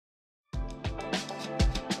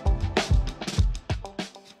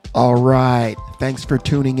All right. Thanks for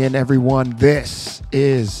tuning in, everyone. This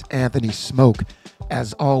is Anthony Smoke.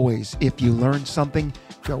 As always, if you learned something,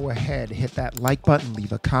 go ahead, hit that like button,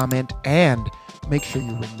 leave a comment, and make sure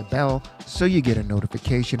you ring the bell so you get a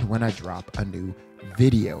notification when I drop a new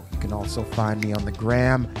video. You can also find me on the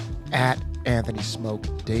gram at Anthony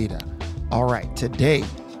Smoke Data. All right, today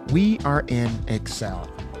we are in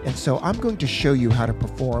Excel. And so I'm going to show you how to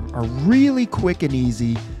perform a really quick and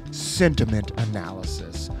easy sentiment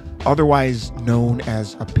analysis, otherwise known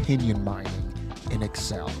as opinion mining in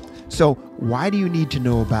Excel. So why do you need to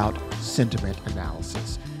know about sentiment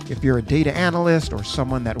analysis? If you're a data analyst or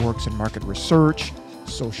someone that works in market research,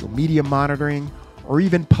 social media monitoring, or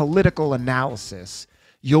even political analysis,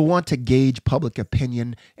 you'll want to gauge public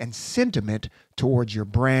opinion and sentiment towards your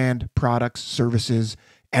brand, products, services,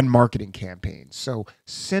 and marketing campaigns. So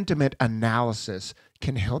sentiment analysis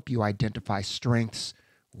can help you identify strengths,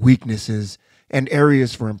 weaknesses, and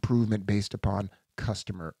areas for improvement based upon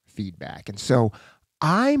customer feedback. And so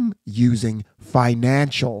I'm using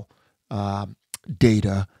financial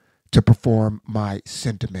data to perform my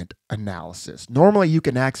sentiment analysis. Normally, you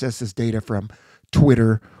can access this data from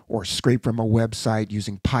Twitter or scrape from a website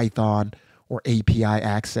using Python or API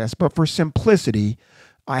access. But for simplicity,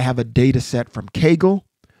 I have a data set from Kaggle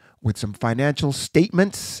with some financial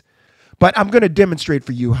statements. But I'm going to demonstrate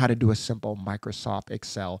for you how to do a simple Microsoft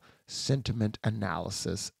Excel sentiment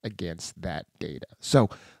analysis against that data. So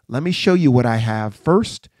let me show you what I have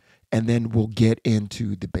first, and then we'll get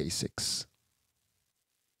into the basics.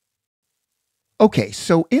 Okay,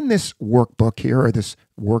 so in this workbook here, or this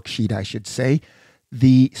worksheet, I should say,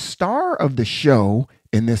 the star of the show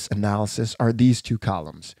in this analysis are these two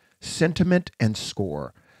columns, sentiment and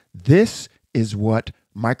score. This is what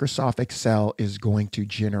Microsoft Excel is going to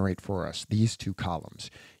generate for us, these two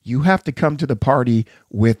columns. You have to come to the party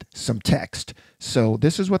with some text. So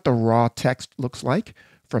this is what the raw text looks like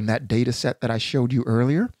from that data set that I showed you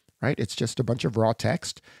earlier, right? It's just a bunch of raw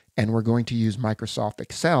text, and we're going to use Microsoft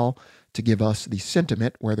Excel to give us the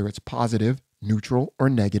sentiment, whether it's positive, neutral, or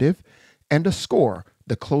negative, and a score.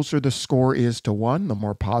 The closer the score is to 1, the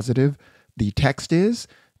more positive the text is.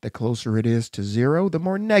 The closer it is to 0, the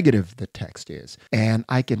more negative the text is. And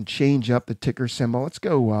I can change up the ticker symbol. Let's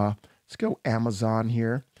go Amazon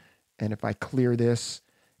here. And if I clear this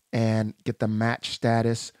and get the match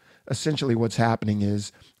status, essentially what's happening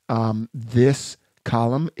is this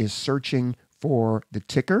column is searching for the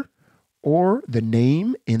ticker or the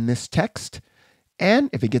name in this text. And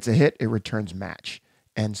if it gets a hit, it returns match.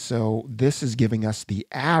 And so this is giving us the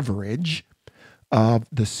average of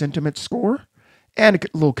the sentiment score and a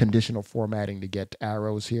little conditional formatting to get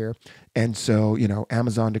arrows here. And so,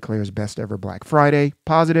 Amazon declares best ever Black Friday,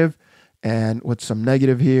 positive. And with some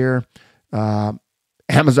negative here,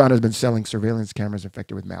 Amazon has been selling surveillance cameras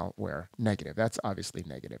infected with malware, negative. That's obviously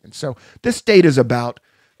negative. And so this data is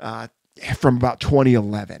from about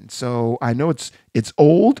 2011. So I know it's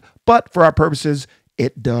old, but for our purposes,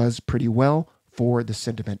 it does pretty well for the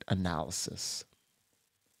sentiment analysis.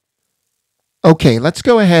 Okay, let's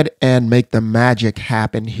go ahead and make the magic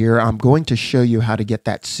happen here. I'm going to show you how to get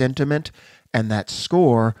that sentiment and that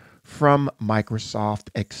score from Microsoft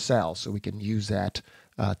Excel, so we can use that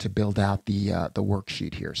to build out the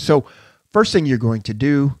worksheet here. So first thing you're going to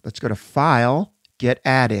do, let's go to File, Get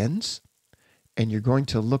Add-ins, and you're going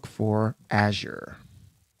to look for Azure.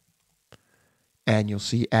 And you'll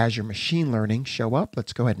see Azure Machine Learning show up.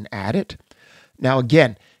 Let's go ahead and add it. Now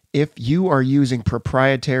again, if you are using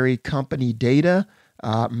proprietary company data,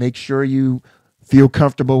 make sure you feel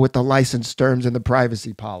comfortable with the license terms and the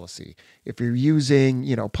privacy policy. If you're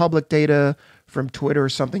using, public data from Twitter or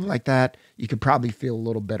something like that, you could probably feel a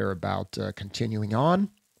little better about continuing on,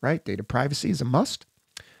 right? Data privacy is a must.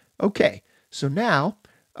 Okay, so now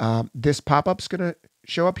this pop-up is going to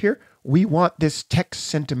show up here. We want this text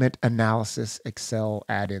sentiment analysis Excel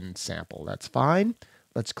add-in sample. That's fine.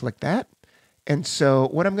 Let's click that. And so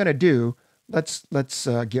what I'm going to do, let's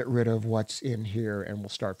get rid of what's in here and we'll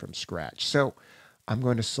start from scratch. So I'm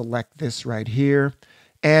going to select this right here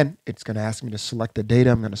and it's going to ask me to select the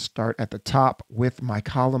data. I'm going to start at the top with my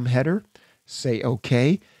column header, say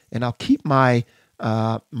OK, and I'll keep my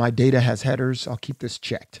data has headers. I'll keep this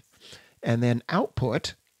checked. And then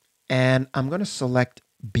output, and I'm going to select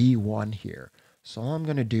B1 here. So all I'm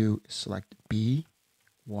going to do is select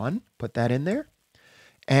B1, put that in there,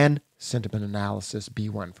 and sentiment analysis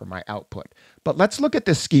B1 for my output. But let's look at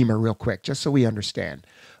this schema real quick, just so we understand.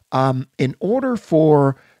 In order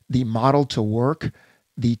for the model to work,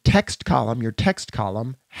 the text column, your text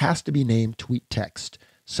column, has to be named tweet text.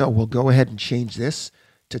 So we'll go ahead and change this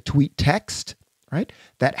to tweet text. right?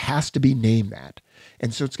 That has to be named that.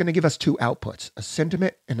 And so it's going to give us two outputs, a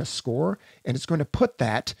sentiment and a score. And it's going to put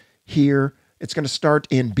that here. It's going to start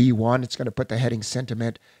in B1. It's going to put the heading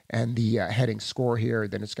sentiment and the heading score here.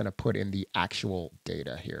 Then it's going to put in the actual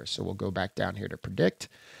data here. So we'll go back down here to predict,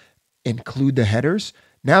 include the headers.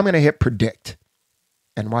 Now I'm going to hit predict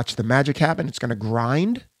and watch the magic happen. It's going to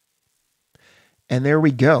grind. And there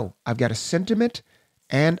we go. I've got a sentiment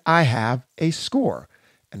and I have a score.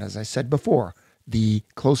 And as I said before, the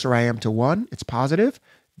closer I am to 1, it's positive.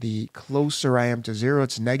 The closer I am to 0,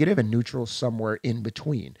 it's negative, and neutral somewhere in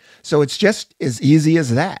between. So it's just as easy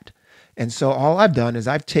as that. And so all I've done is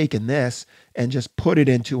I've taken this and just put it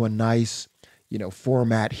into a nice,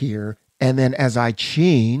 format here. And then as I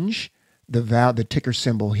change the ticker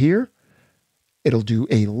symbol here, it'll do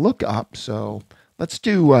a lookup. So let's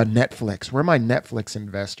do Netflix. Where are my Netflix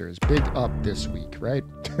investors? Big up this week, right?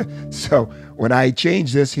 So when I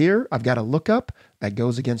change this here, I've got a lookup that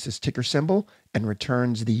goes against this ticker symbol and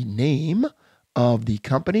returns the name of the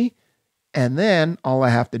company. And then all I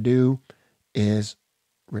have to do is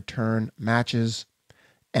return matches,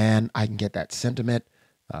 and I can get that sentiment.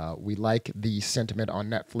 We like the sentiment on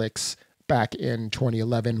Netflix back in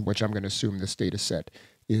 2011, which I'm going to assume this data set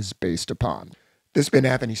is based upon. This has been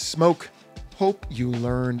Anthony Smoke. Hope you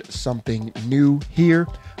learned something new here.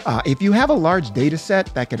 If you have a large data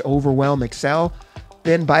set that could overwhelm Excel,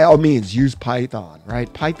 then by all means use Python,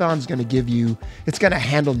 right? Python's going to give you, it's going to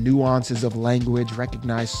handle nuances of language,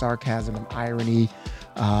 recognize sarcasm and irony.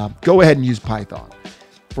 Go ahead and use Python.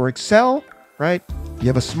 For Excel, right? You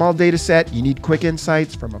have a small data set, you need quick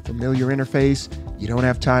insights from a familiar interface, you don't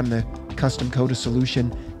have time to custom code a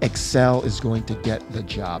solution, Excel is going to get the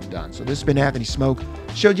job done. So this has been Anthony Smoke.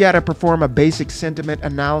 Showed you how to perform a basic sentiment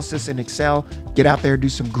analysis in Excel. Get out there, do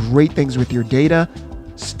some great things with your data.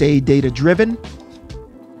 Stay data driven.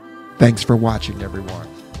 Thanks for watching, everyone.